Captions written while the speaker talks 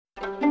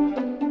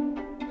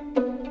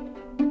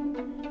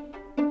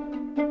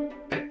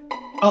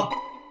Oh,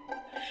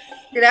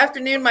 Good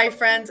afternoon, my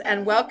friends,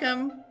 and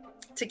welcome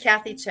to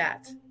Kathy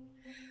Chat.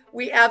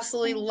 We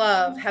absolutely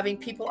love having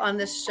people on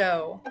this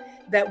show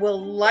that will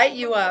light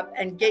you up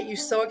and get you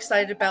so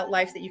excited about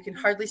life that you can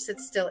hardly sit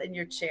still in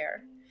your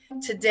chair.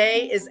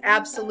 Today is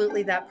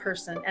absolutely that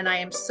person, and I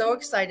am so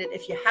excited.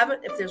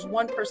 If there's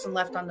one person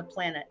left on the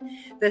planet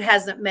that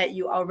hasn't met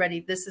you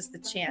already, this is the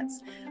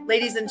chance.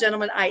 Ladies and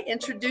gentlemen, I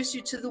introduce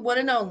you to the one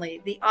and only,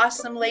 the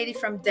awesome lady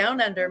from Down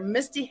Under,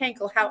 Misty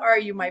Hinkle. How are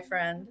you, my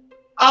friend?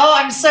 oh,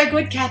 I'm so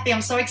good, Kathy.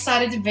 I'm so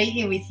excited to be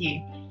here with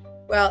you.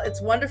 Well,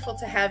 it's wonderful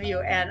to have you.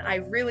 And I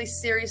really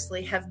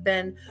seriously have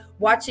been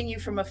watching you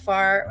from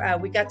afar.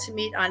 We got to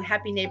meet on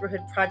Happy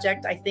Neighborhood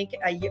Project, I think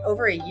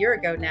over a year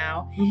ago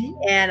now.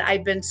 Mm-hmm. And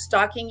I've been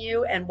stalking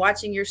you and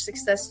watching your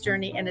success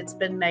journey, and it's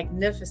been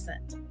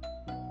magnificent.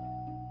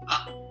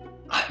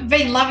 I've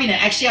been loving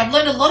it. Actually, I've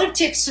learned a lot of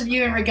tips from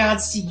you in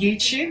regards to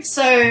YouTube.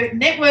 So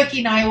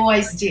networking, I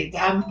always did.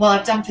 I've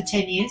done for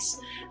 10 years.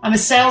 I'm a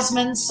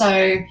salesman,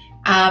 so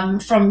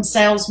from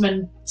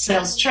salesman,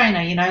 sales trainer,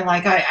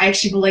 I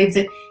actually believe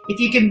that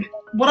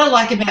what I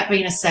like about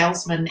being a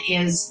salesman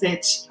is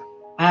that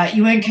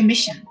you earn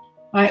commission,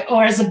 right?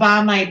 Or as a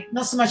barmaid,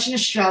 not so much in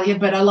Australia,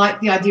 but I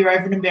like the idea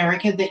over in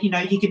America that,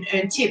 you can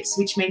earn tips,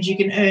 which means you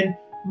can earn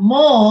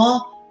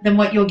more than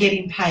what you're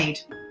getting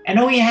paid. And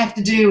all you have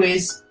to do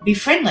is be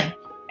friendly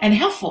and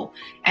helpful.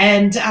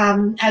 And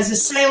as a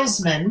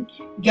salesman,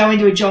 go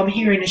into a job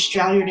here in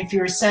Australia, and if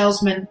you're a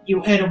salesman,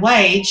 you earn a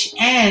wage,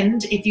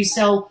 and if you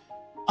sell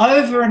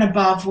over and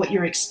above what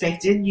you're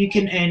expected, you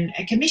can earn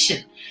a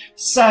commission.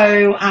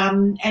 So,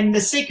 and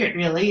the secret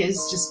really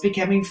is just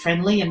becoming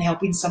friendly and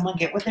helping someone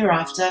get what they're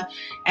after.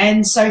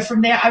 And so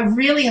from there, I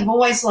really have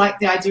always liked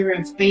the idea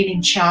of being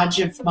in charge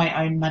of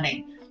my own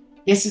money.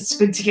 Yes, it's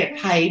good to get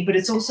paid, but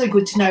it's also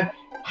good to know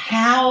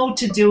how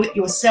to do it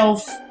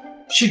yourself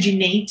should you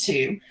need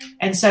to.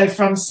 And so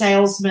from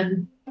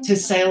salesman to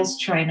sales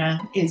trainer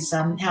is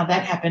how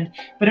that happened.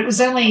 But it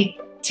was only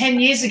 10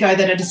 years ago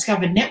that I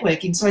discovered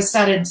networking. So I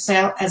started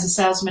as a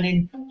salesman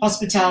in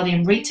hospitality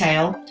and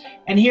retail.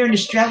 And here in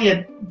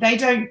Australia, they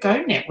don't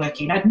go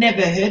networking. I'd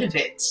never heard of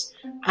it.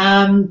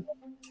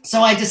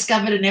 So I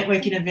discovered a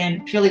networking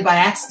event purely by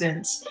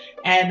accident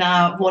and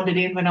wandered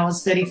in when I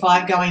was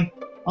 35 going,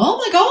 oh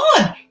my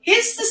God,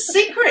 here's the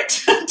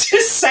secret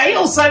to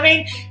sales. I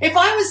mean, if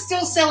I was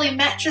still selling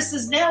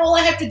mattresses now, all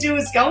I have to do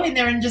is go in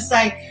there and just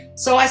say,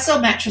 so I sell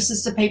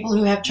mattresses to people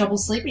who have trouble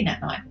sleeping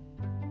at night.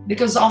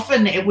 Because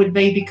often it would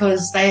be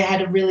because they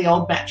had a really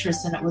old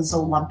mattress and it was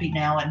all lumpy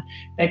now and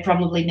they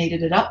probably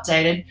needed it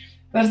updated.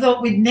 But I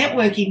thought with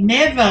networking,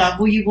 never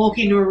will you walk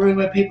into a room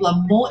where people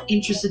are more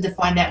interested to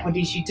find out what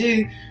it is you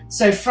do.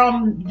 So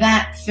from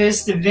that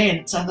first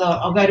event, I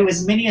thought I'll go to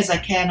as many as I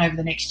can over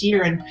the next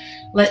year, and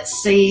let's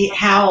see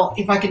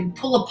if I can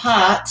pull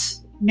apart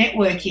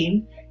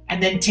networking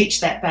and then teach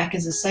that back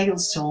as a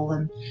sales tool.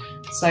 And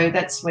so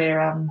that's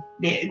where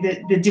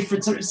the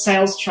different sort of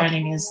sales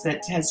training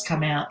has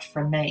come out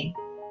from me.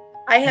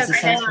 I have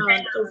found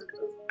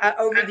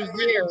over the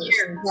years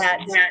that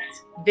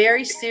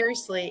very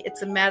seriously,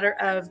 it's a matter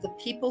of the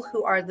people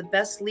who are the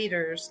best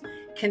leaders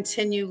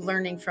continue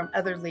learning from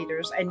other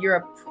leaders. And you're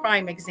a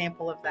prime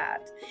example of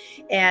that.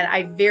 And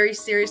I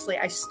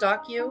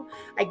stalk you.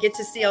 I get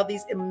to see all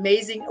these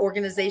amazing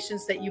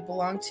organizations that you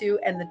belong to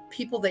and the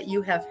people that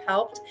you have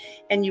helped.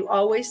 And you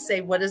always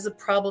say, what is the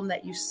problem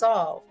that you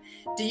solve?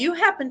 Do you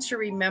happen to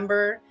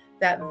remember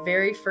that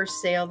very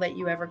first sale that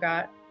you ever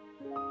got?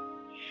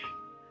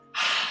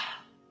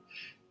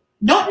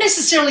 Not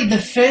necessarily the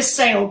first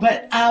sale,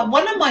 but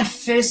one of my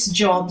first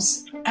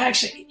jobs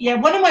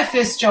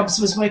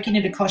was working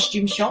at a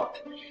costume shop.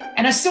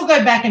 And I still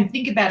go back and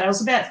think about it. I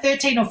was about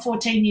 13 or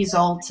 14 years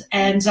old,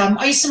 and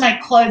I used to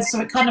make clothes, so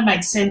it kind of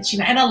made sense,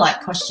 and I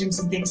like costumes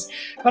and things.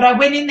 But I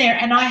went in there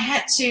and I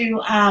had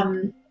to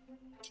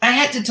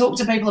talk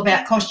to people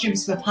about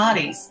costumes for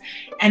parties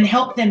and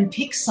help them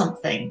pick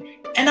something.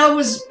 And I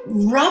was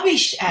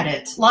rubbish at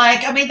it.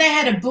 They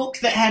had a book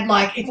that had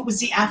if it was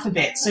the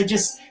alphabet, so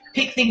just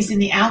pick things in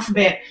the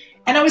alphabet.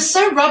 And I was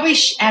so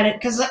rubbish at it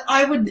because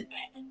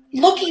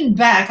looking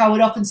back, I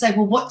would often say,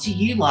 well, what do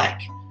you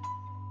like?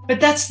 But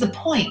that's the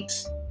point.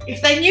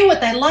 If they knew what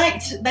they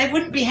liked, they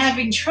wouldn't be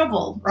having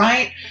trouble,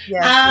 right?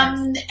 Yes,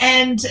 yes.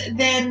 And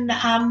then,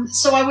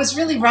 so I was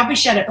really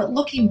rubbish at it. But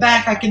looking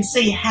back, I can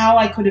see how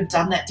I could have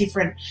done that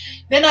different.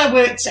 Then I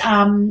worked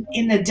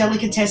in the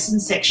delicatessen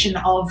section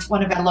of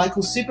one of our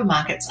local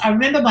supermarkets. I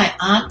remember my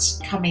aunt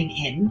coming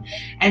in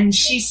and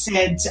she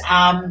said,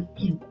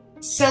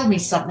 sell me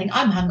something.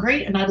 I'm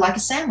hungry and I'd like a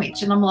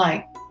sandwich. And I'm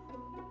like,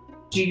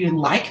 do you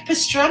like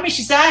pastrami?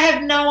 She said, I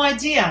have no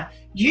idea.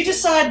 You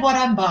decide what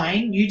I'm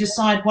buying, you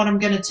decide what I'm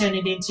going to turn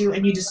it into,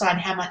 and you decide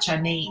how much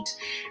I need.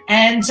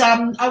 And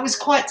I was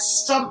quite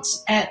stumped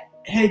at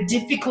her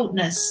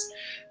difficultness,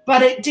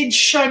 but it did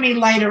show me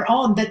later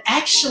on that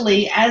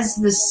actually as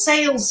the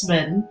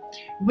salesman,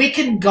 we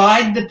can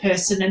guide the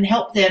person and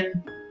help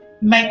them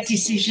make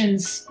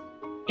decisions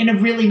in a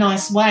really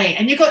nice way.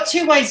 And you've got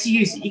two ways to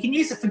use it. You can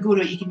use it for good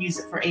or you can use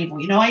it for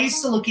evil. You know, I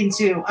used to look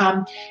into,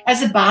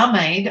 as a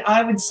barmaid,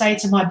 I would say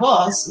to my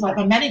boss, like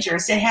my manager, I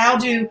said, how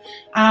do,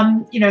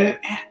 you know,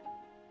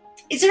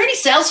 is there any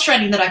sales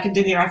training that I can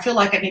do here? I feel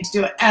like I need to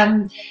do it.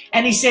 And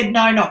he said,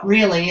 no, not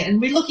really. And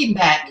we're looking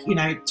back, you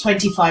know,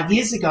 25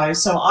 years ago.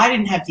 So I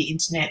didn't have the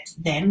internet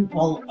then.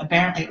 Well,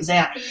 apparently it was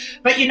out.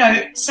 But, you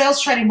know,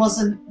 sales training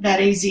wasn't that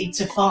easy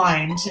to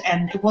find,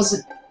 and it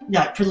wasn't, you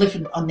know,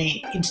 prolific on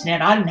the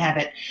internet. I didn't have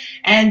it.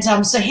 And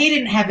so he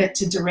didn't have it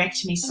to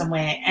direct me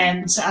somewhere.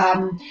 And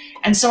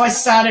so I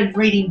started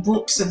reading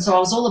books. And so I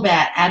was all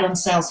about add-on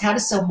sales, how to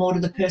sell more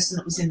to the person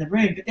that was in the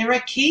room. But there are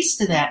keys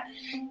to that.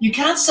 You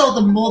can't sell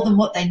them more than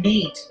what they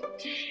need.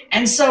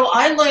 And so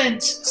I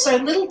learned, so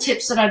little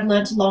tips that I'd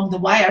learned along the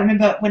way. I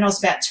remember when I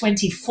was about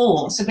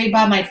 24, so being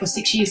barmaid for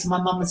 6 years, and my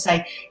mum would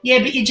say, yeah,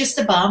 but you're just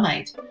a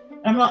barmaid.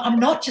 And I'm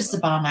not just a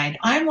barmaid.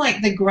 I'm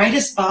like the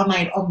greatest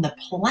barmaid on the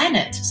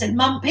planet. I said,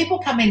 Mum, people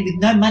come in with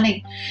no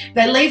money.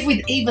 They leave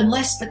with even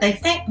less, but they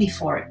thank me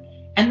for it.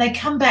 And they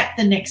come back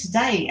the next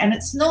day. And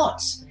it's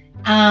not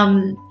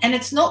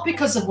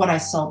because of what I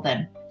sold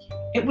them.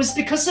 It was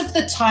because of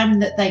the time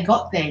that they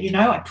got there. You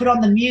know, I put on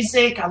the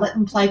music, I let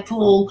them play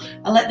pool,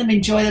 I let them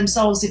enjoy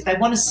themselves. If they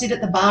want to sit at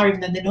the bar, even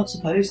though they're not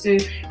supposed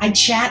to, I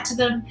chat to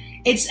them.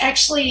 It's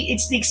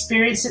the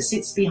experience that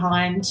sits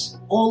behind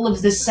all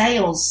of the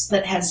sales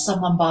that has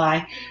someone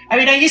buy. I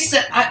mean,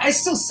 I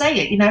still say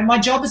it, you know, my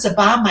job as a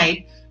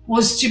barmaid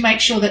was to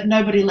make sure that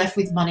nobody left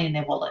with money in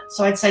their wallet.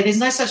 So I'd say there's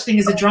no such thing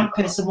as a drunk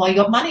person while you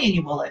got money in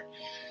your wallet.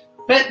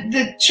 But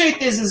the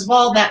truth is as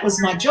well, that was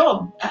my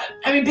job.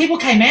 I mean, people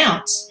came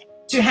out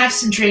to have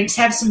some drinks,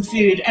 have some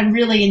food, and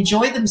really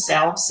enjoy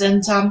themselves.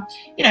 And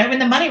you know, when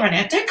the money ran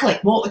out, don't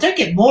collect more, don't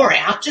get more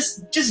out.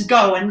 Just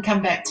go and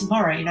come back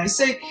tomorrow. You know,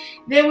 so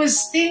there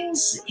was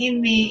things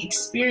in the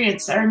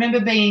experience. I remember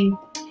being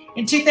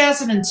in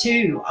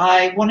 2002.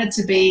 I wanted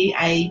to be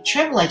a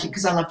travel agent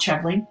because I love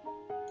traveling,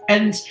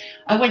 and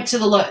I went to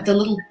the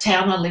little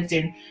town I lived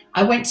in.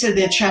 I went to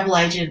the travel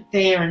agent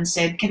there and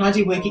said, "Can I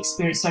do work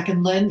experience so I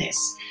can learn this?"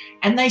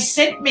 And they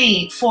sent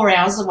me 4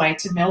 hours away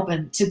to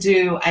Melbourne to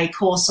do a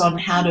course on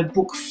how to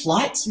book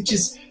flights, which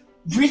is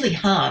really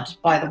hard,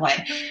 by the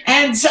way.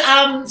 And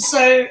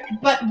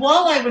but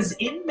while I was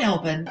in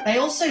Melbourne, they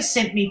also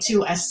sent me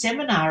to a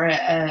seminar,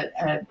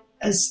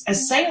 a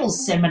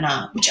sales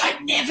seminar, which I'd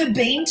never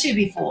been to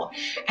before.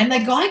 And the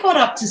guy got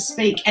up to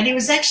speak, and he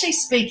was actually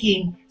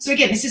speaking. So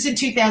again, this is in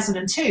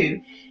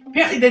 2002.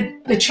 Apparently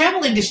the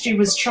travel industry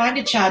was trying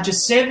to charge a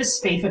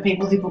service fee for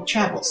people who book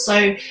travel.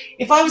 So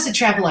if I was a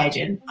travel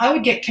agent, I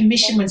would get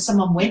commission when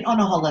someone went on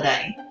a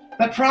holiday.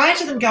 But prior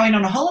to them going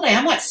on a holiday,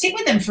 I might sit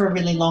with them for a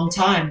really long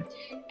time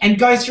and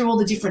go through all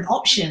the different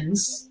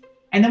options.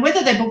 And then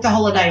whether they booked the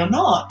holiday or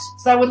not,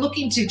 so they were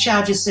looking to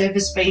charge a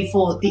service fee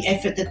for the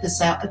effort that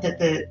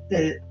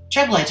the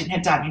travel agent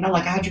had done, you know,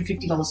 like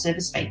 $150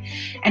 service fee.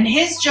 And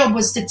his job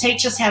was to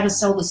teach us how to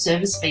sell the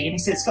service fee. And he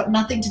said it's got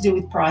nothing to do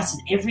with price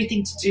and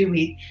everything to do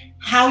with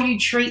how you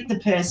treat the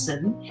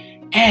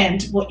person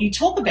and what you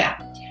talk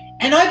about.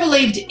 And I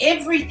believed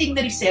everything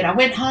that he said. I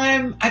went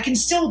home. I can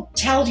still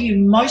tell you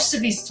most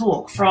of his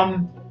talk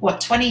from,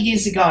 20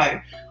 years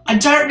ago. I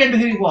don't remember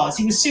who he was.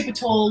 He was super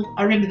tall.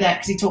 I remember that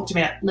because he talked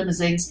about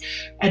limousines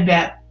and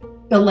about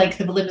the length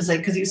of a limousine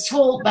because he was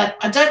tall, but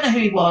I don't know who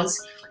he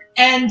was.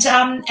 And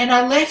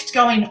I left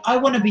going, I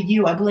want to be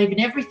you. I believe in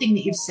everything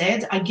that you've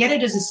said. I get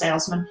it as a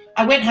salesman.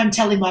 I went home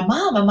telling my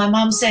mum, and my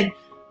mum said,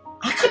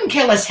 I couldn't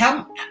care less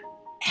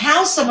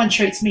how someone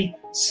treats me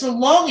so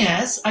long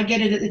as I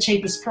get it at the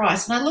cheapest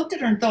price. And I looked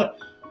at her and thought,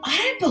 I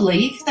don't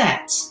believe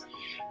that.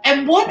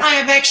 And what I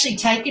have actually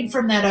taken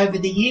from that over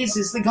the years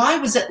is the guy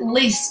was at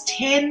least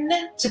 10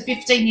 to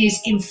 15 years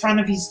in front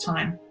of his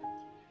time.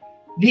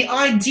 The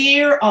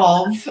idea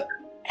of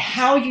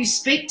how you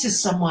speak to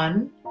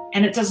someone,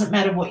 and it doesn't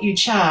matter what you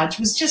charge,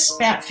 was just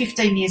about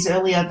 15 years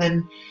earlier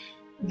than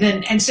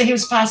and so he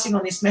was passing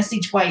on this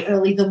message way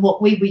earlier than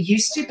what we were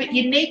used to. But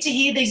you need to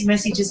hear these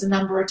messages a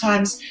number of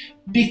times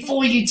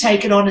before you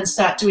take it on and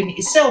start doing it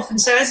yourself.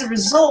 And so as a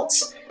result,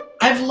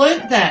 I've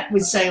learned that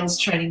with sales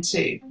training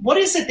too. What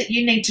is it that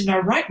you need to know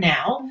right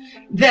now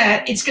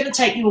that it's going to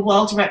take you a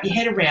while to wrap your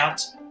head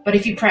around, but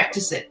if you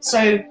practice it?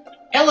 So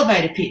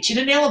elevator pitch. In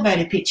an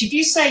elevator pitch, if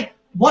you say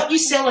what you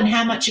sell and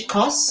how much it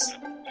costs,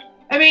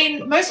 I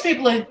mean, most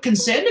people are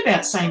concerned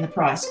about saying the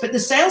price, but the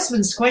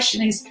salesman's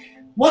question is,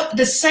 what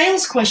the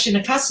sales question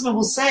a customer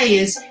will say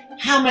is,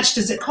 how much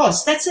does it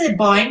cost? That's their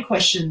buying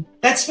question.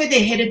 That's where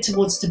they're headed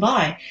towards to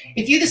buy.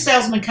 If you, the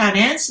salesman, can't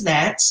answer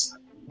that,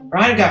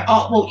 right, I go,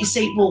 oh, well, you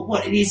see, well,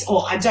 what it is,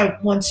 or I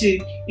don't want to.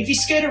 If you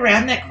skirt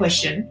around that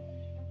question,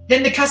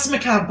 then the customer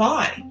can't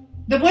buy.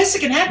 The worst that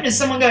can happen is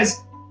someone goes,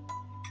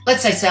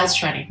 let's say sales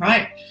training,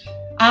 right?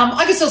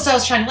 I could sell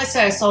sales training. Let's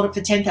say I sold it for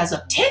 $10,000.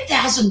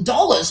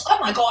 $10,000? Oh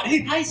my God,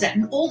 who pays that?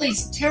 And all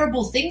these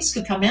terrible things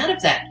could come out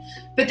of that.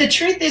 But the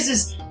truth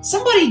is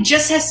somebody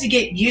just has to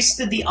get used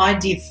to the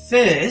idea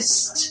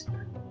first.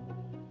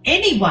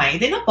 Anyway,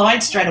 they're not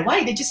buying straight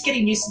away. They're just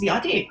getting used to the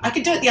idea. I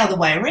could do it the other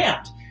way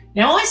around.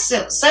 Now,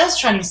 sales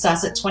training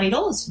starts at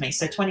 $20 for me.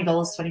 So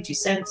 $20, 22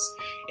 cents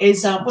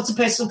is what's a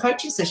personal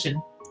coaching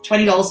session?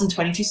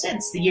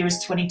 $20.22. The year is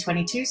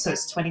 2022, so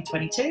it's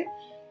 2022.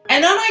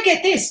 And then I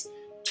get this,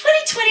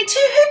 2022,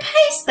 who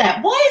pays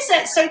that? Why is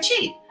that so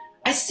cheap?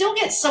 I still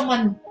get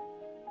someone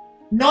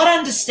not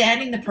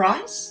understanding the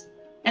price.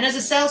 And as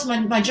a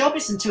salesman, my job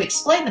isn't to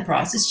explain the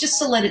price. It's just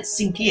to let it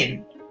sink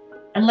in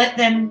and let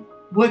them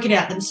work it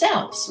out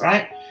themselves,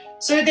 right?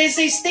 So there's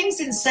these things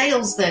in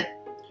sales that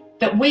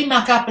we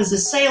muck up as a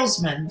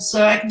salesman.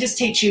 So I can just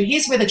teach you,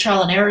 here's where the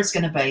trial and error is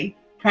going to be.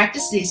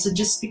 Practice this and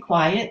just be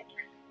quiet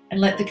and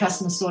let the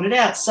customer sort it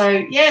out.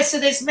 So yeah, so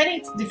there's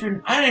many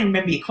different, I don't even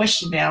remember your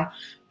question now,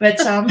 but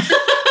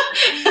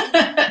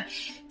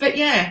but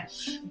yeah.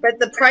 But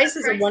the price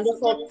is a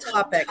wonderful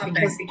topic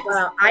because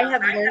I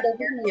have learned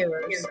over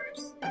years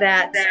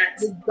that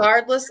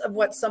regardless of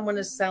what someone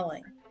is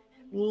selling,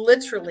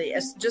 literally,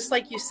 just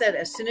like you said,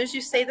 as soon as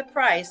you say the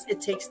price,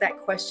 it takes that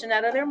question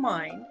out of their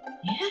mind.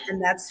 Yeah.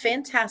 And that's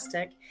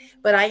fantastic.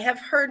 But I have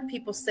heard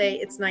people say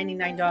it's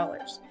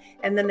 $99.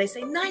 And then they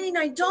say,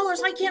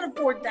 $99, I can't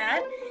afford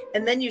that.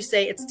 And then you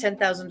say it's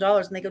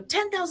 $10,000 and they go,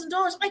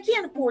 $10,000, I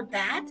can't afford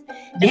that.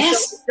 And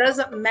Yes. so it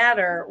doesn't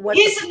matter what.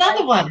 Here's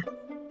another one.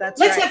 That's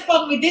Let's right. have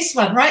fun with this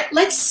one, right?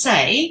 Let's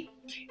say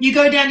you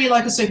go down to your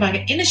local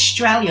supermarket. In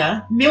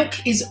Australia,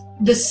 milk is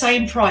the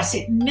same price.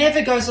 It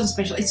never goes on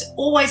special. It's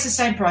always the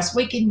same price,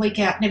 week in, week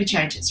out, never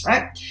changes,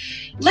 right?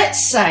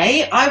 Let's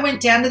say I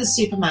went down to the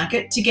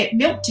supermarket to get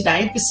milk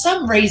today. For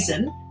some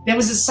reason, there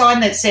was a sign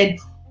that said,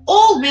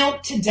 all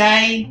milk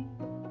today,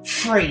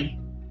 free.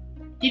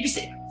 You'd be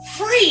saying,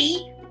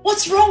 free?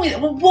 What's wrong with it?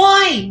 Well,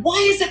 why? Why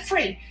is it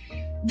free?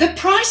 The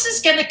price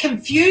is going to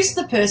confuse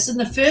the person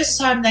the first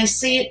time they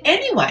see it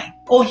anyway,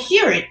 or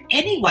hear it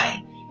anyway,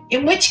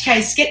 in which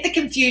case, get the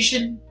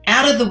confusion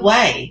out of the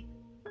way.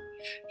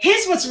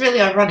 Here's what's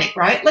really ironic,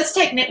 right? Let's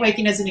take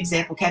networking as an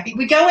example, Kathy.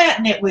 We go out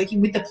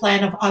networking with the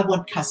plan of I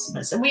want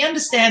customers, and we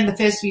understand the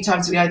first few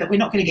times we go that we're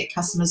not going to get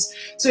customers.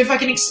 So if I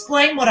can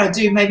explain what I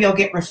do, maybe I'll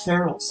get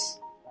referrals,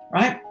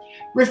 right?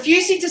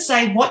 Refusing to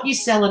say what you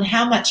sell and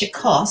how much it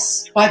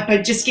costs by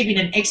just giving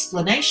an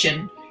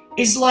explanation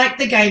is like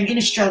the game in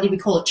Australia, we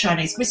call it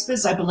Chinese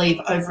whispers. I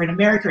believe over in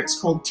America, it's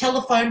called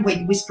telephone, where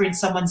you whisper in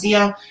someone's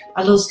ear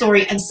a little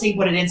story and see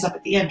what it ends up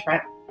at the end,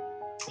 right?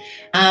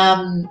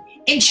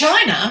 In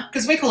China,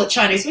 because we call it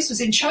Chinese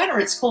whispers, in China,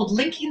 it's called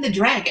linking the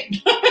dragon,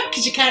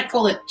 because you can't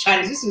call it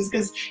Chinese whispers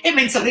because it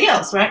means something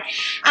else, right?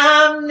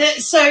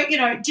 So, you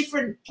know,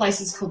 different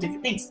places call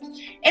different things.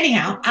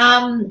 Anyhow,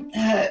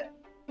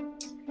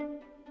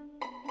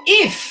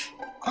 if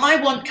I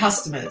want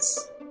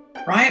customers,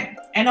 right,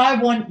 and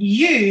I want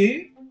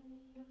you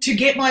to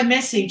get my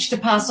message to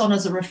pass on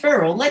as a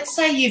referral, let's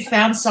say you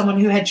found someone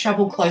who had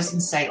trouble closing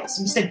sales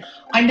and you said,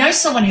 I know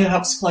someone who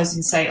helps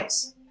closing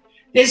sales.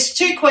 There's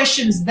two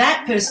questions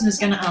that person is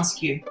going to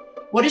ask you.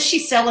 What does she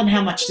sell and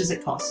how much does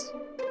it cost?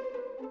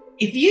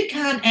 If you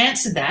can't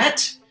answer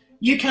that,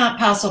 you can't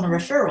pass on a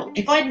referral.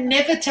 If I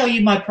never tell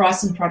you my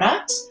price and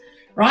product,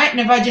 right? And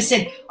if I just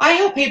said, I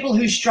help people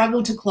who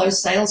struggle to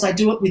close sales, I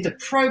do it with a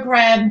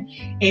program.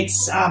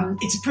 It's a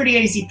pretty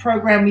easy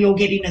program. We all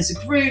get in as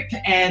a group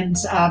and,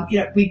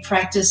 we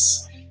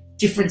practice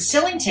different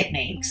selling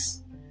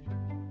techniques.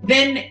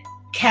 Then,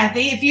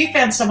 Kathy, if you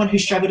found someone who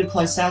struggled to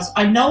close sales,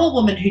 I know a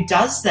woman who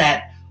does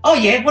that. Oh,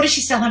 yeah, what does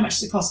she sell? How much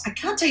does it cost? I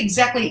can't tell you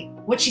exactly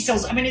what she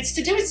sells. I mean, it's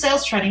to do with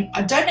sales training.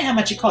 I don't know how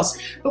much it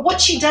costs. But what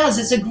she does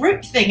is a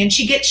group thing, and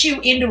she gets you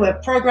into a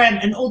program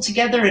and all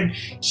together, and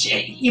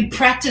you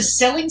practice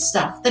selling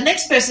stuff. The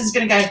next person is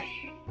going to go,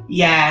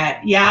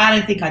 yeah, I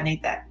don't think I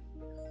need that.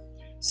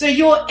 So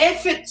your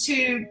effort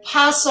to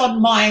pass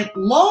on my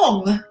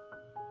long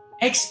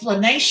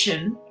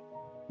explanation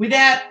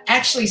without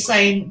actually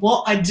saying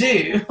what I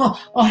do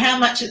or how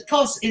much it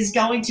costs is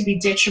going to be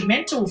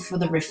detrimental for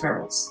the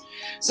referrals.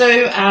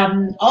 So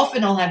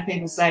often I'll have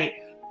people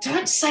say,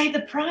 don't say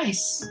the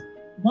price.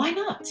 Why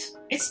not?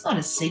 It's not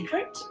a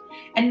secret.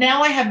 And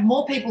now I have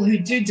more people who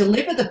do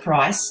deliver the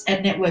price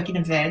at networking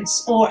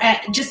events or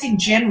just in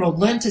general,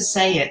 learn to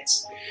say it,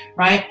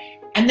 right?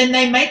 And then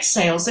they make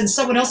sales and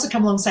someone else will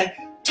come along and say,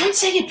 don't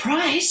say your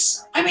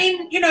price. I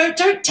mean,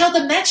 don't tell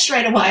them that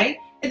straight away.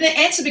 And the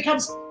answer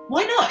becomes,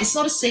 why not? It's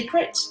not a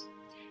secret.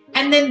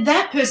 And then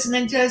that person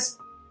then goes,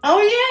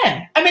 oh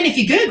yeah. I mean, if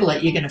you Google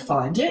it, you're going to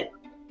find it.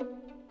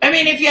 I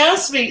mean, if you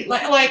ask me,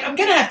 like I'm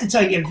going to have to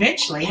tell you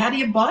eventually, how do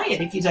you buy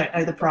it if you don't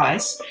know the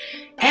price?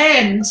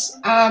 And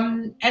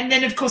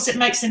then of course it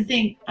makes them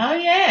think, oh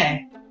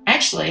yeah,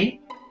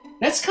 actually,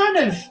 that's kind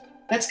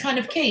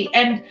of key.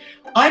 And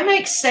I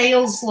make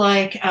sales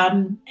like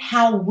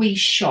how we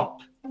shop.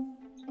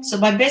 So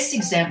my best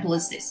example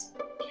is this.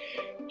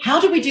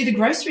 How do we do the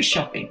grocery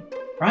shopping?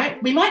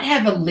 Right? We might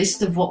have a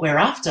list of what we're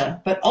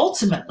after, but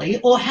ultimately,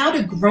 or how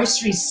do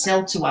groceries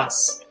sell to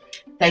us?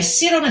 They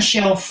sit on a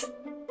shelf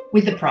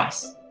with the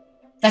price.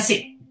 That's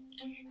it.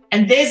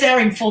 And there's our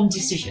informed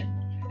decision.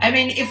 I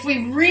mean, if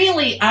we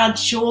really aren't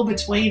sure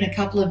between a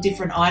couple of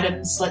different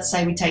items, let's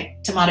say we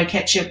take tomato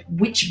ketchup,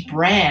 which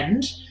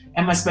brand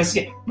am I supposed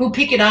to get? We'll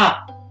pick it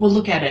up. we'll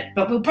look at it.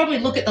 But we'll probably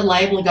look at the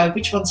label and go,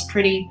 which one's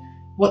pretty?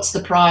 What's the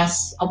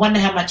price? I wonder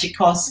how much it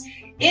costs.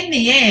 In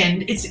the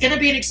end, it's going to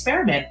be an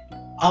experiment.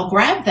 I'll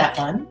grab that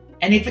one,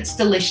 and if it's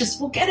delicious,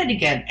 we'll get it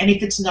again. And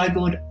if it's no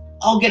good,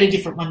 I'll get a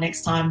different one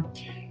next time.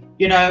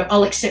 You know,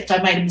 I'll accept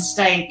I made a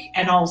mistake,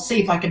 and I'll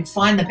see if I can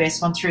find the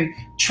best one through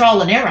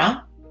trial and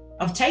error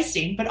of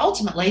tasting. But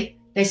ultimately,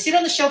 they sit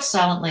on the shelf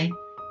silently.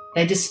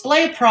 They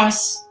display a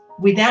price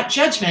without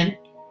judgment,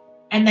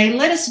 and they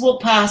let us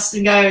walk past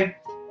and go,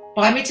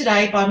 buy me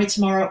today, buy me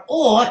tomorrow,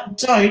 or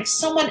don't,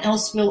 someone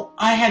else will.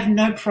 I have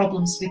no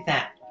problems with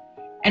that.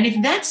 And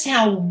if that's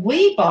how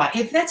we buy,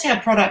 if that's how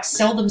products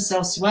sell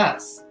themselves to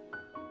us,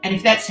 and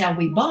if that's how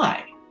we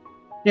buy,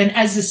 then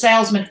as a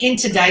salesman in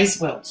today's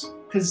world,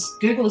 because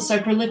Google is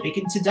so prolific,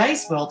 in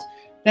today's world,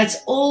 that's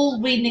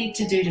all we need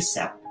to do to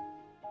sell,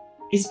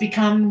 is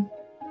become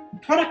a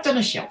product on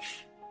a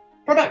shelf.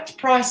 Product,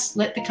 price,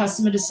 let the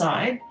customer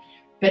decide.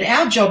 But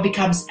our job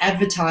becomes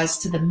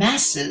advertised to the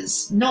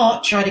masses,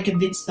 not try to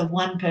convince the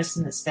one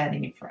person that's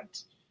standing in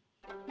front.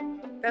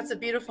 That's a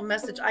beautiful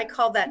message. I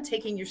call that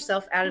taking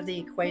yourself out of the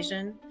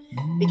equation,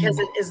 because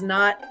it is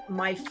not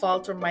my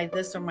fault or my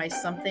this or my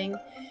something.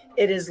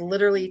 It is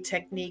literally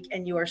technique,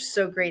 and you are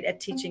so great at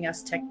teaching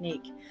us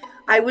technique.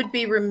 I would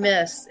be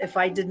remiss if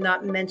I did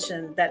not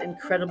mention that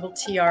incredible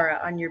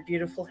tiara on your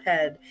beautiful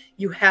head.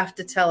 You have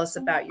to tell us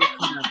about your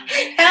crown.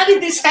 How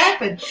did this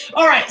happen?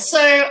 All right, so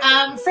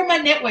from my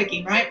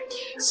networking, right?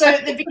 So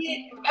at the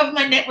beginning of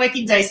my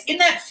networking days, in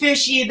that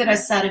first year that I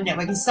started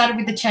networking, started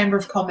with the Chamber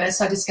of Commerce,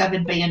 I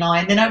discovered BNI,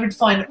 and then I would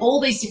find all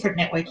these different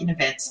networking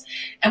events.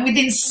 And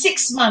within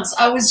 6 months,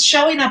 I was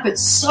showing up at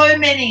so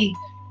many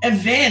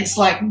events,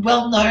 like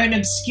well-known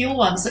obscure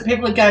ones, that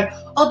people would go,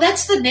 oh,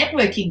 that's the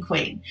networking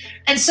queen.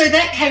 And so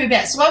that came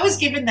about. So I was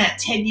given that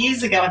 10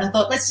 years ago, and I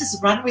thought, let's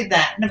just run with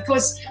that. And of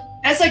course,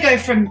 as I go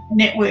from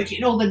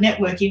networking, all the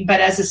networking,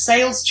 but as a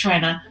sales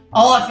trainer,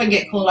 I'll often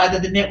get called either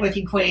the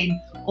networking queen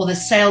or the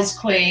sales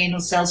queen or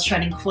sales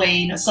training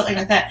queen or something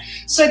like that.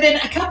 So then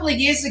a couple of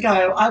years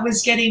ago, I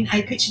was getting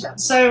a picture done.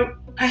 So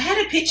I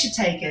had a picture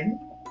taken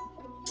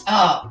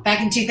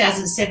back in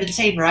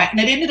 2017, right? And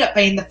it ended up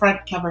being the front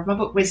cover of my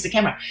book. Where's the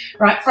camera?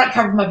 Right, front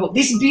cover of my book.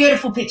 This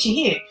beautiful picture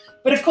here.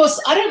 But of course,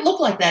 I don't look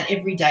like that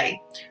every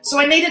day. So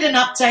I needed an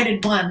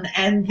updated one.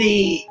 And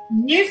the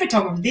new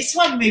photographer, this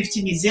one moved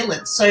to New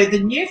Zealand. So the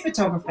new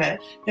photographer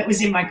that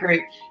was in my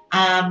group,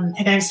 her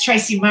name's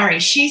Tracy Murray,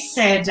 she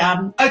said,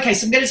 okay,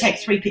 so I'm going to take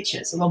 3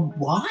 pictures. Well,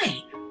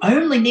 why? I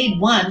only need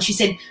one. She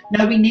said,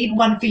 no, we need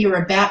one for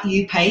your About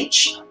You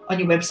page on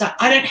your website.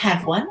 I don't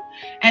have one.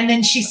 And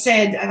then she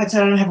said, I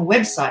don't have a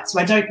website, so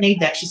I don't need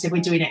that. She said,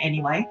 we're doing it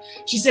anyway.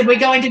 She said, we're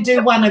going to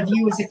do one of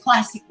you as a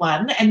classic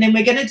one, and then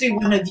we're going to do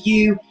one of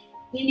you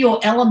in your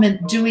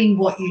element doing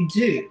what you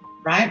do,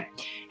 right?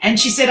 And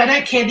she said, I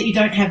don't care that you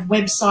don't have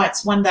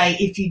websites one day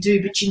if you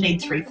do, but you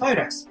need 3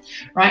 photos,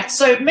 right?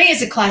 So me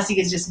as a classic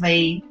is just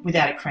me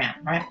without a crown,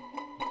 right?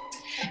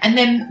 And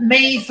then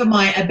me for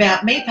my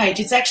About Me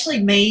page, it's actually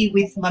me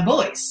with my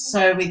boys.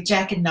 So with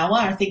Jack and Noah,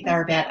 I think they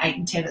were about 8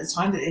 and 10 at the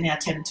time, but they're now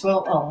 10 and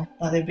 12. Oh,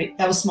 they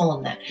were smaller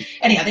than that.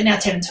 Anyhow, they're now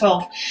 10 and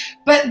 12.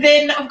 But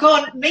then I've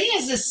gone, me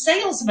as a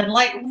salesman,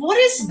 like, what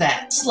is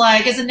that?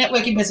 Like, as a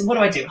networking person, what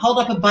do I do? Hold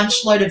up a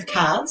bunch load of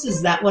cards?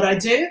 Is that what I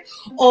do?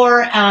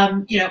 Or,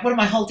 you know, what am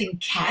I holding?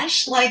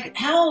 Cash?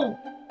 How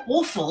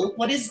awful?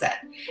 What is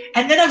that?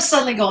 And then I've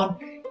suddenly gone,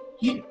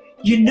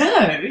 you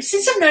know,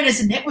 since I'm known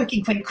as a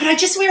networking queen, could I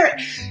just wear it?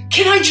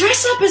 Can I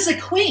dress up as a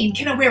queen?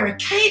 Can I wear a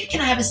cape?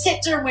 Can I have a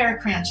scepter and wear a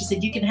crown? She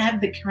said, you can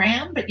have the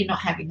crown, but you're not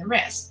having the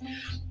rest.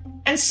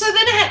 And so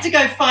then I had to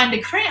go find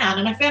a crown,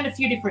 and I found a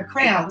few different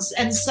crowns.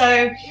 And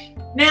so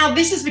now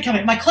this has become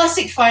it. My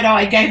classic photo,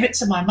 I gave it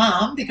to my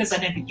mum because I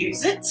never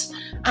use it.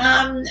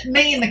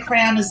 Me in the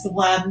crown is the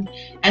one.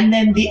 And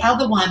then the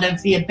other one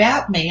of the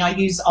About Me I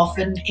use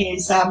often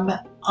is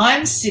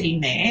I'm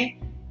sitting there,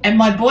 and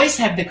my boys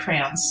have the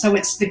crowns. So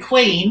it's the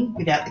queen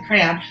without the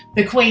crown,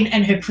 the queen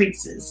and her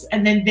princes.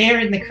 And then they're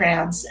in the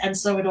crowns. And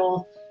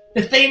so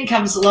the theme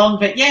comes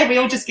along. But yeah, we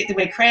all just get to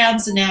wear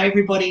crowns. And now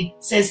everybody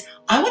says,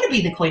 I want to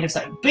be the queen of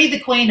something. Be the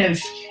queen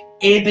of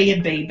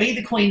Airbnb. Be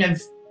the queen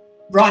of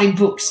writing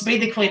books. Be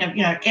the queen of,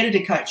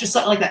 editor coach or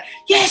something like that.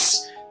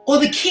 Yes. Or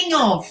the king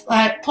of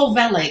Paul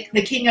Valek,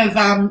 the king of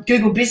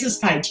Google Business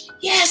Page.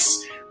 Yes.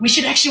 We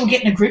should actually all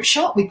get in a group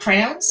shot with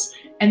crowns.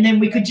 And then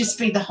we could just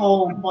be the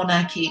whole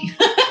monarchy.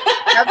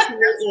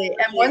 Absolutely.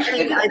 And one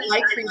thing I'd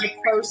like for you to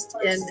post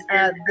in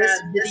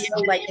this video,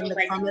 like in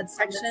the comment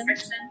section,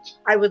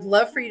 I would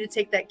love for you to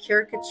take that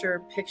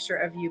caricature picture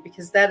of you,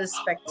 because that is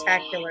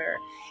spectacular.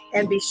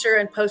 And be sure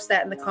and post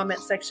that in the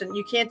comment section.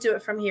 You can't do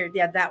it from here.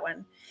 Yeah, that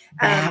one.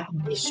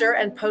 Be sure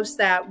and post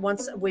that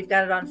once we've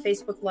got it on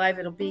Facebook Live.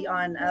 It'll be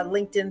on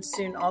LinkedIn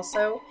soon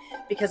also,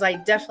 because I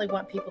definitely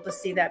want people to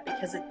see that,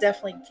 because it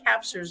definitely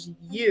captures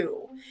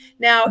you.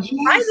 Now, yes.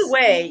 By the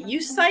way, you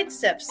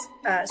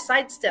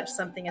sidestepped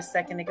something a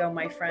second ago,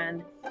 my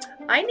friend.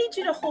 I need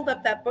you to hold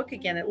up that book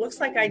again. It looks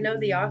like I know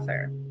the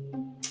author.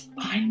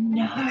 I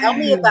know. Tell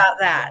me about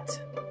that.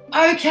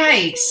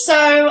 Okay,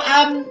 so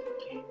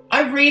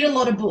I read a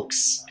lot of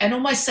books, and all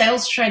my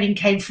sales training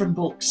came from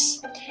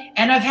books.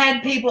 And I've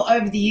had people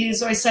over the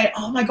years always say,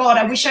 oh my God,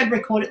 I wish I'd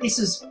recorded. This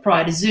was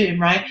prior to Zoom,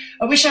 right?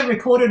 I wish I'd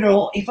recorded it,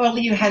 or if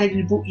only you had it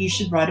in a book, you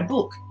should write a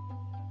book.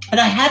 And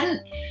I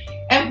hadn't.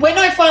 And when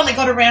I finally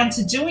got around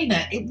to doing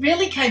it, it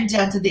really came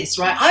down to this,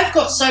 right? I've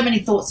got so many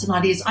thoughts and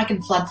ideas. I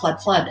can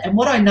flood. And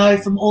what I know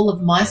from all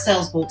of my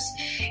sales books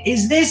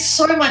is there's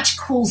so much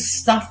cool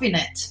stuff in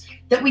it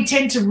that we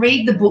tend to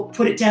read the book,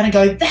 put it down and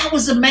go, that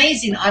was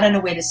amazing. I don't know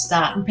where to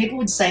start. And people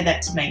would say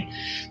that to me.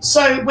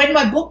 So when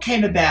my book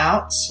came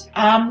about,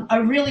 I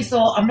really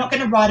thought I'm not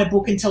going to write a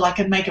book until I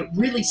can make it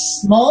really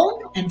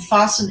small and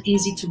fast and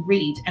easy to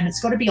read. And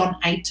it's got to be on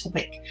a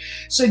topic.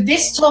 So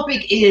this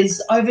topic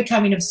is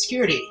overcoming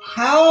obscurity.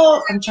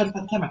 I'm trying to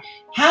find the camera.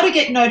 How to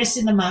get noticed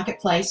in the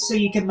marketplace so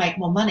you can make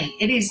more money.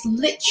 It is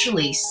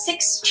literally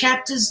 6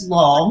 chapters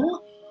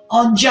long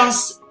on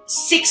just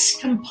 6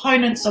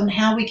 components on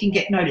how we can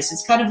get noticed.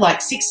 It's kind of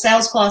like 6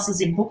 sales classes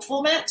in book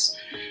format.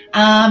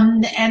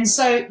 And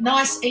so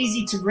nice,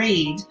 easy to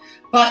read.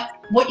 But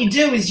what you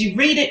do is you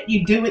read it,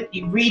 you do it,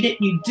 you read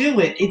it, you do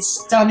it.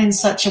 It's done in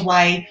such a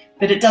way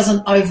that it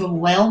doesn't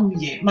overwhelm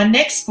you. My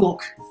next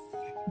book,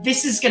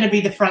 this is going to be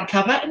the front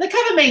cover. And the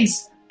cover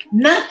means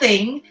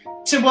nothing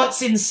to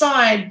what's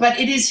inside, but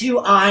it is who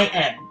I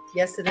am.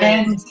 Yes, it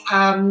is.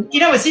 And, you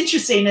know, what's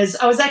interesting is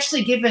I was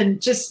actually given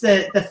just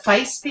the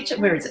face picture.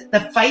 Where is it?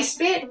 The face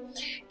bit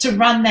to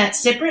run that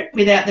separate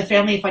without the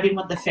family if I didn't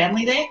want the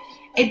family there.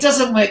 It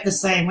doesn't work the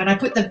same. When I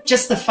put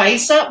just the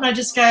face up and I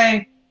just go,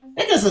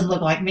 that doesn't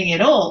look like me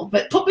at all.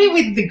 But put me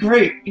with the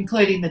group,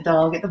 including the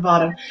dog at the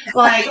bottom.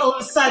 Like all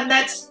of a sudden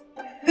that's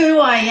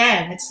who I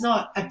am. It's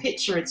not a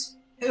picture. It's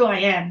who I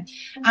am.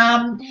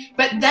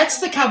 But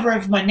that's the cover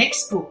of my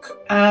next book.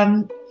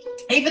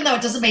 Even though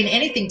it doesn't mean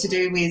anything to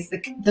do with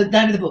the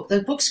name of the book.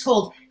 The book's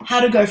called How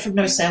to Go From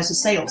No Sales to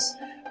Sales.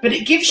 But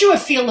it gives you a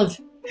feel of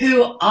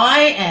who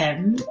I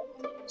am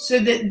so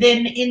that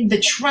then in the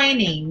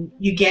training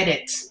you get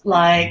it.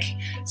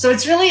 So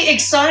it's really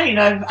exciting.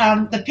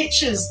 The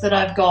pictures that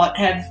I've got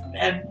have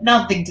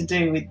nothing to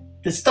do with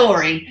the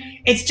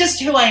story. It's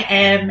just who I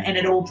am and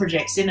it all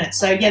projects in it.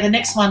 So yeah, the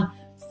next one,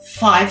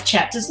 5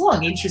 chapters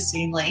long,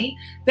 interestingly.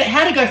 But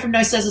How to Go From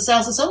No Sales to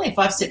Sales, it's only a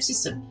 5-step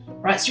system.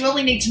 Right, so you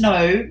only need to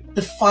know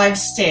the 5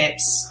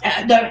 steps,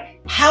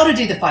 how to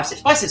do the 5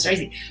 steps. 5 steps are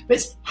easy, but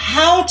it's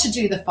how to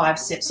do the 5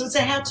 steps. So it's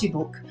a how-to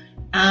book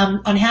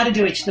on how to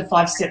do each of the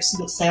 5 steps so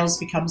that sales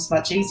becomes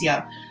much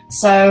easier.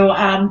 So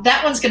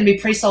that one's going to be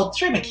pre-sold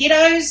through my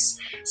kiddos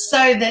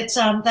so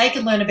that they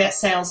can learn about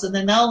sales and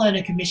then they'll earn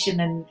a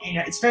commission. And, you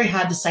know, it's very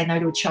hard to say no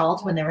to a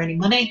child when they're earning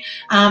money.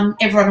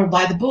 Everyone will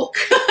buy the book.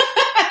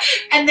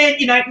 And then,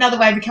 you know, another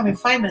way of becoming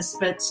famous.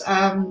 But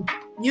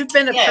you've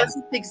been a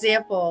perfect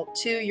example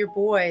to your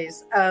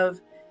boys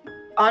of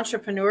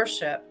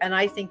entrepreneurship. And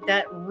I think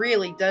that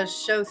really does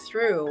show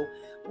through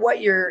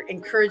what you're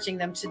encouraging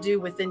them to do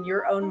within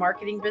your own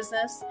marketing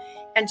business.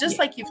 And just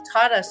like you've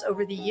taught us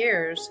over the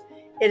years,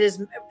 it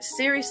is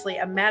seriously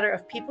a matter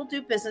of people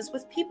do business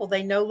with people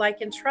they know,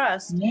 like, and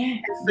trust. Yeah.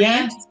 And for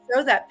you to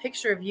show that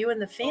picture of you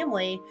and the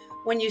family,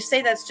 when you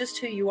say that's just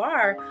who you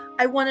are,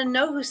 I want to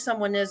know who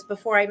someone is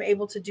before I'm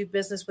able to do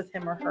business with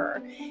him or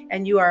her.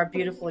 And you are a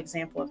beautiful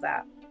example of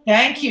that.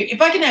 Thank you.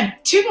 If I can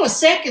have 2 more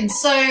seconds.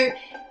 So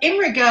in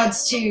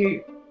regards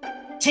to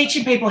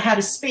teaching people how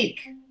to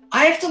speak,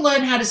 I have to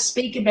learn how to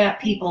speak about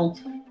people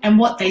and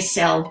what they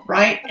sell,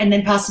 right? And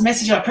then pass the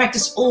message. I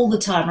practice all the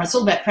time, right? It's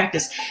all about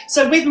practice.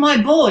 So with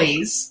my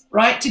boys,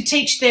 right, to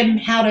teach them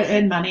how to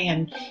earn money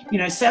and, you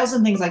know, sales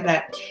and things like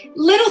that,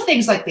 little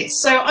things like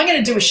this. So I'm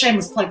going to do a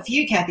shameless plug for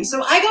you, Kathy.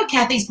 So I got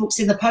Kathy's books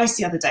in the post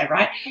the other day,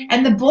 right?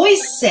 And the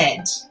boys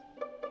said,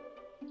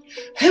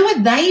 who are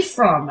they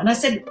from? And I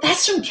said,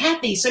 that's from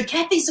Kathy. So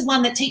Kathy's the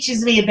one that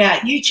teaches me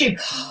about YouTube.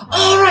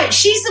 All right,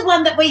 she's the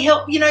one that we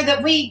help, you know,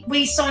 that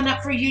we signed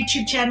up for a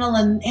YouTube channel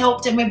and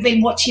helped, and we've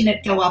been watching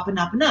it go up and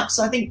up and up.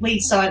 So I think we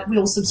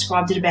all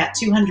subscribed at about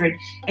 200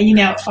 and you're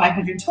now at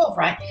 512,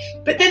 right?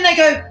 But then they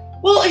go,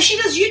 well, if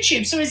she does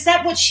YouTube, so is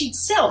that what she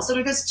sells? And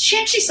I goes, she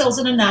actually sells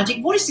an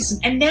Enagic water system.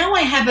 And now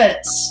I have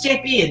a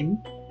step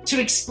in to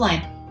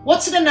explain.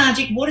 What's an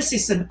Enagic water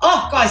system?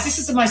 Oh, guys, this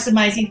is the most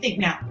amazing thing.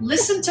 Now,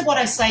 listen to what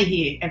I say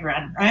here,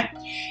 everyone, right?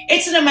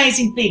 It's an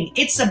amazing thing.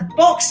 It's a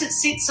box that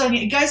sits on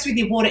you. It goes with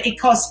your water. It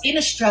costs in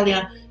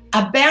Australia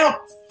about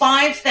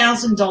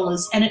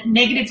 $5,000 and it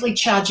negatively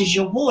charges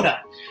your water.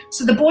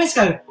 So the boys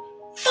go,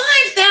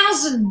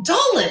 $5,000?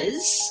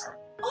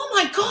 Oh,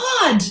 my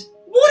God.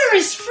 Water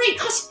is free. It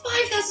costs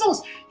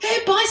 $5,000.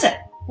 Who buys it?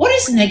 What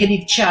is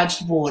negative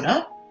charged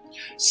water?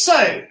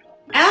 So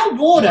our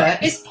water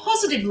is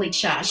positively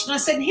charged. And I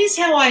said, here's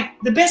how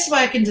the best way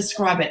I can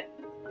describe it,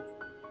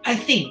 I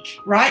think,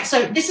 right?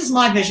 So this is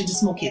my version to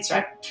small kids,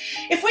 right?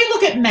 If we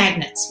look at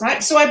magnets,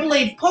 right? So I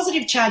believe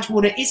positive charged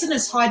water isn't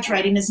as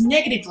hydrating as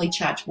negatively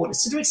charged water.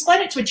 So to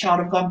explain it to a child,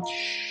 I've gone,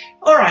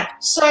 all right,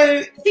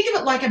 so think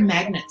of it like a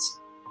magnet.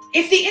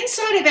 If the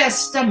inside of our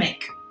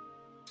stomach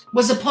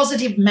was a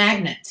positive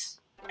magnet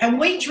and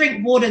we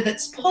drink water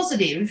that's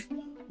positive,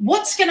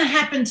 what's going to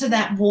happen to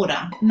that water?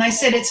 And they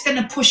said it's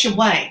going to push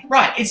away.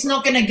 Right, it's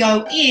not going to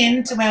go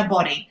into our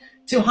body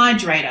to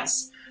hydrate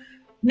us.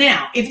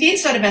 Now, if the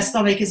inside of our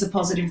stomach is a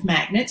positive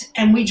magnet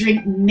and we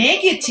drink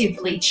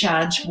negatively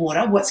charged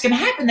water, what's going to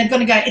happen? They're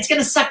going to go, it's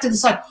going to suck to the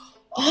side.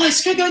 Oh,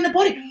 it's going to go in the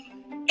body.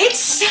 It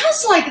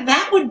sounds like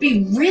that would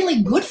be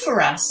really good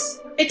for us.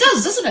 It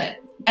does, doesn't it?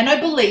 And I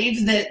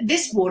believe that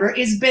this water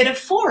is better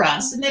for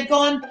us. And they've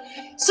gone,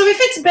 so if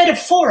it's better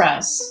for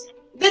us,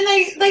 then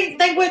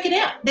they work it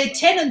out. They're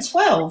 10 and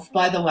 12,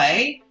 by the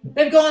way.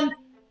 They've gone,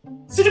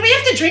 so do we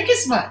have to drink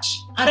as much?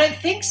 I don't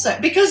think so,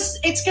 because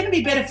it's going to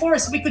be better for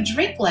us. We could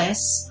drink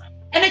less,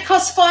 and it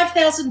costs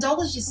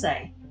 $5,000, you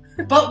say,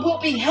 but we'll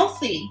be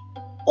healthy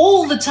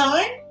all the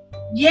time?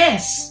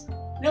 Yes.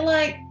 They're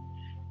like,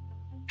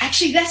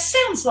 actually, that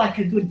sounds like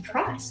a good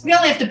price. We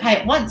only have to pay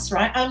it once,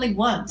 right? Only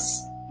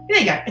once. There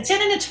you go. A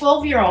 10 and a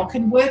 12-year-old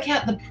can work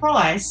out the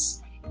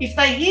price if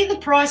they hear the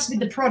price with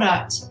the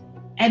product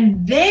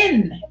and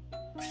then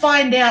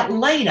find out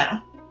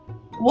later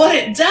what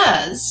it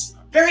does.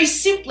 Very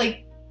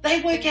simply,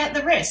 they work out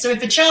the rest. So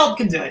if a child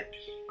can do it,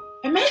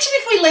 imagine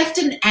if we left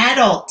an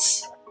adult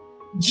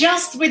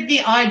just with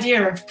the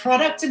idea of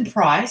product and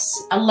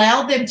price,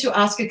 allow them to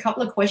ask a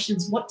couple of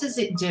questions. What does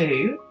it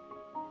do?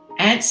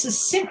 Answer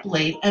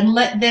simply and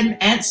let them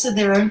answer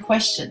their own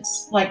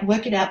questions, like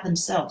work it out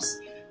themselves.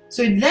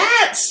 So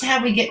that's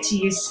how we get to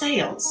use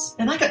sales.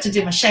 And I got to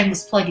do my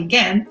shameless plug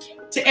again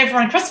to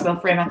everyone across the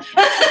world forever.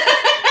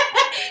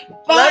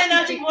 Buy an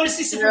Arctic water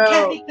system from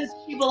Kathy because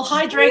she will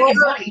hydrate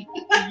your body.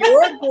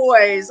 Your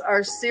boys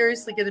are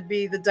seriously going to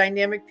be the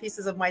dynamic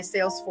pieces of my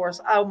sales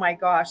force. Oh my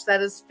gosh,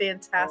 that is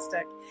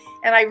fantastic.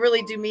 And I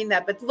really do mean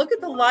that. But look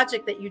at the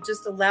logic that you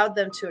just allowed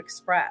them to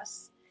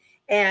express.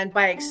 And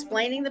by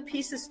explaining the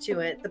pieces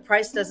to it, the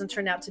price doesn't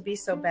turn out to be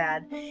so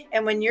bad.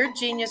 And when your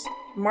genius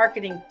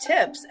marketing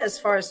tips, as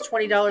far as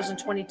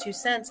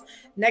 $20.22,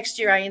 next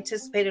year I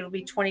anticipate it'll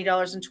be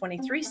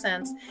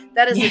 $20.23.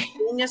 That is a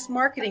genius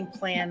marketing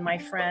plan, my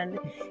friend.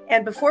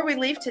 And before we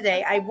leave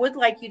today, I would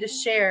like you to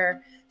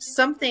share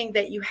something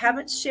that you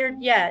haven't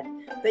shared yet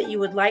that you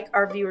would like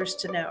our viewers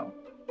to know.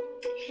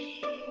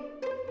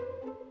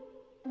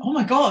 Oh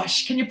my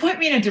gosh, can you point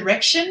me in a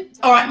direction?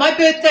 All right, my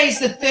birthday is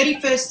the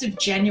 31st of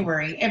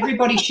January.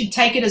 Everybody should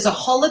take it as a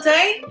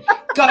holiday.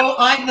 Go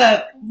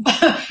either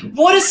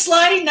water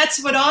sliding,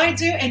 that's what I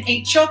do, and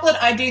eat chocolate.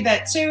 I do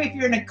that too. If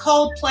you're in a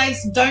cold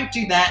place, don't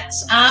do that.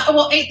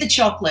 Well, eat the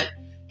chocolate,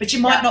 but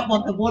you might not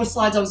want the water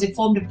slides. I was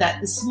informed of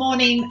that this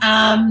morning.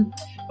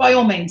 By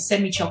all means,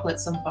 send me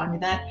chocolates. I'm fine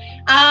with that.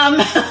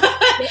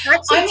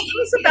 Actually, tell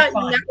us about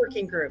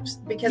networking groups.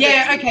 Because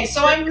okay.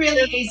 So I'm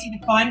really easy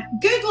to find.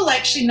 Google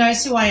actually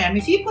knows who I am.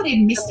 If you put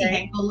in Misty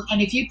Henkel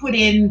and if you put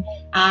in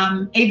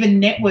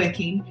even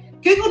networking,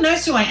 Google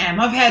knows who I am.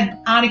 I've had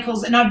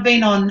articles and I've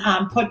been on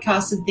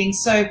podcasts and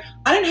things. So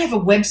I don't have a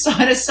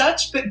website as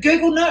such, but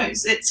Google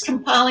knows. It's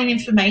compiling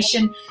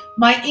information.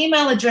 My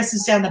email address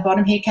is down the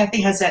bottom here.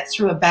 Kathy has that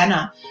through a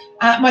banner.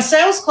 My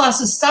sales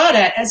classes start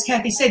at, as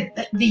Kathy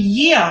said, the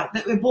year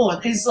that we're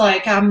born is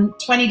like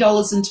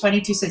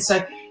 $20.22.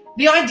 So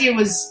the idea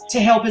was to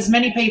help as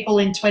many people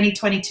in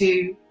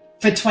 2022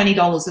 for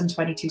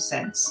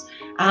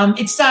 $20.22.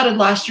 It started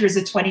last year as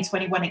a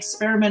 2021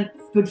 experiment. A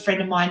good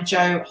friend of mine,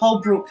 Jo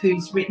Holbrook,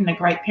 who's written a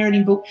great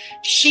parenting book,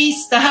 she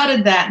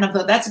started that, and I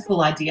thought that's a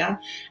cool idea.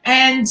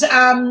 And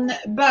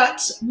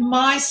but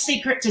my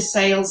secret to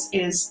sales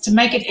is to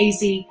make it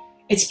easy.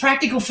 It's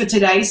practical for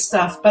today's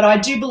stuff, but I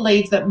do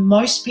believe that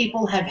most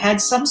people have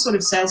had some sort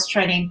of sales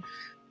training,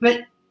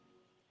 but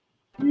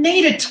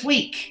need a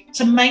tweak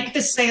to make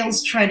the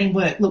sales training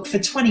work. Look, for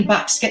 $20,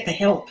 get the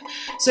help.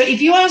 So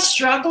if you are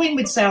struggling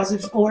with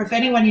sales, or if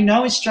anyone you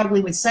know is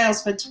struggling with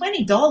sales, for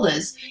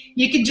 $20,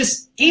 you can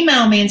just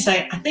email me and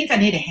say, I think I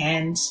need a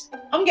hand.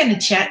 I'm going to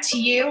chat to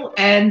you,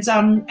 and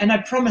I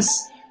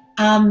promise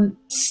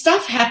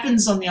stuff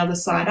happens on the other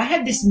side. I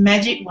have this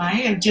magic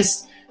way of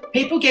just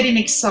people getting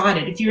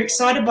excited. If you're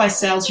excited by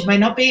sales, you may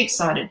not be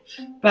excited,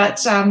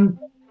 but I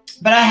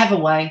have a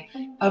way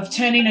of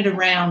turning it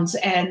around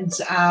and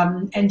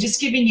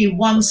just giving you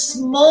one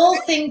small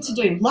thing to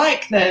do,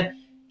 like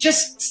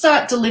just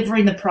start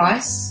delivering the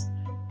price,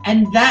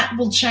 and that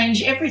will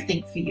change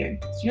everything for you.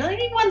 So you only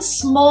need one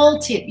small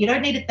tip. You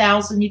don't need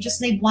 1,000. You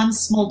just need one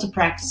small to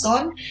practice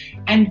on,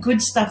 and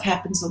good stuff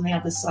happens on the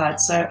other side.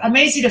 So I'm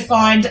easy to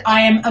find.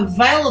 I am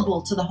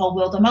available to the whole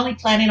world. I'm only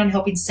planning on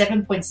helping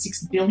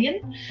 7.6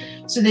 billion.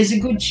 So there's a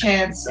good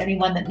chance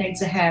anyone that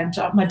needs a hand,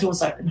 my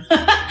door's open.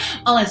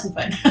 I'll answer the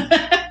phone.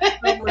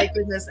 Oh my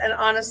goodness. And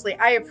honestly,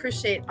 I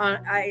appreciate,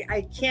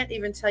 I can't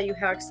even tell you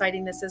how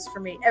exciting this is for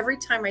me. Every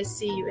time I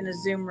see you in a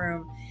Zoom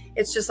room,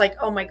 it's just like,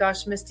 oh my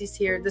gosh, Misty's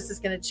here. This is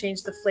going to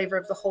change the flavor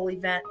of the whole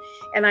event.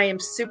 And I am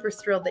super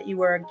thrilled that you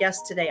were a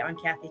guest today on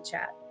Kathy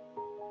Chat.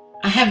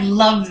 I have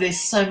loved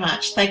this so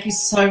much. Thank you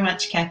so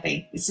much,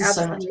 Kathy. This is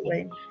so much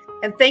fun.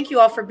 And thank you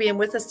all for being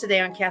with us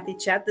today on Kathy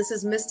Chat. This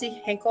is Misty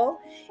Hinkle,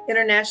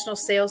 International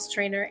Sales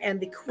Trainer and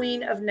the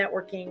Queen of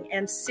Networking.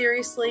 And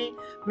seriously,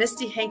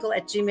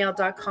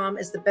 mistyhinkle@gmail.com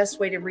is the best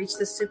way to reach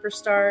this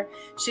superstar.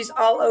 She's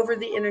all over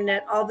the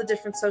internet, all the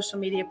different social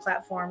media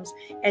platforms,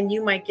 and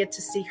you might get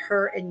to see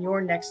her in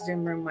your next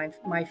Zoom room,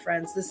 my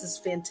friends. This is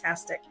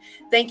fantastic.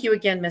 Thank you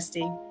again,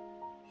 Misty.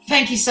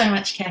 Thank you so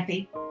much,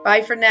 Kathy.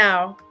 Bye for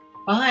now.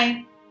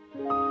 Bye.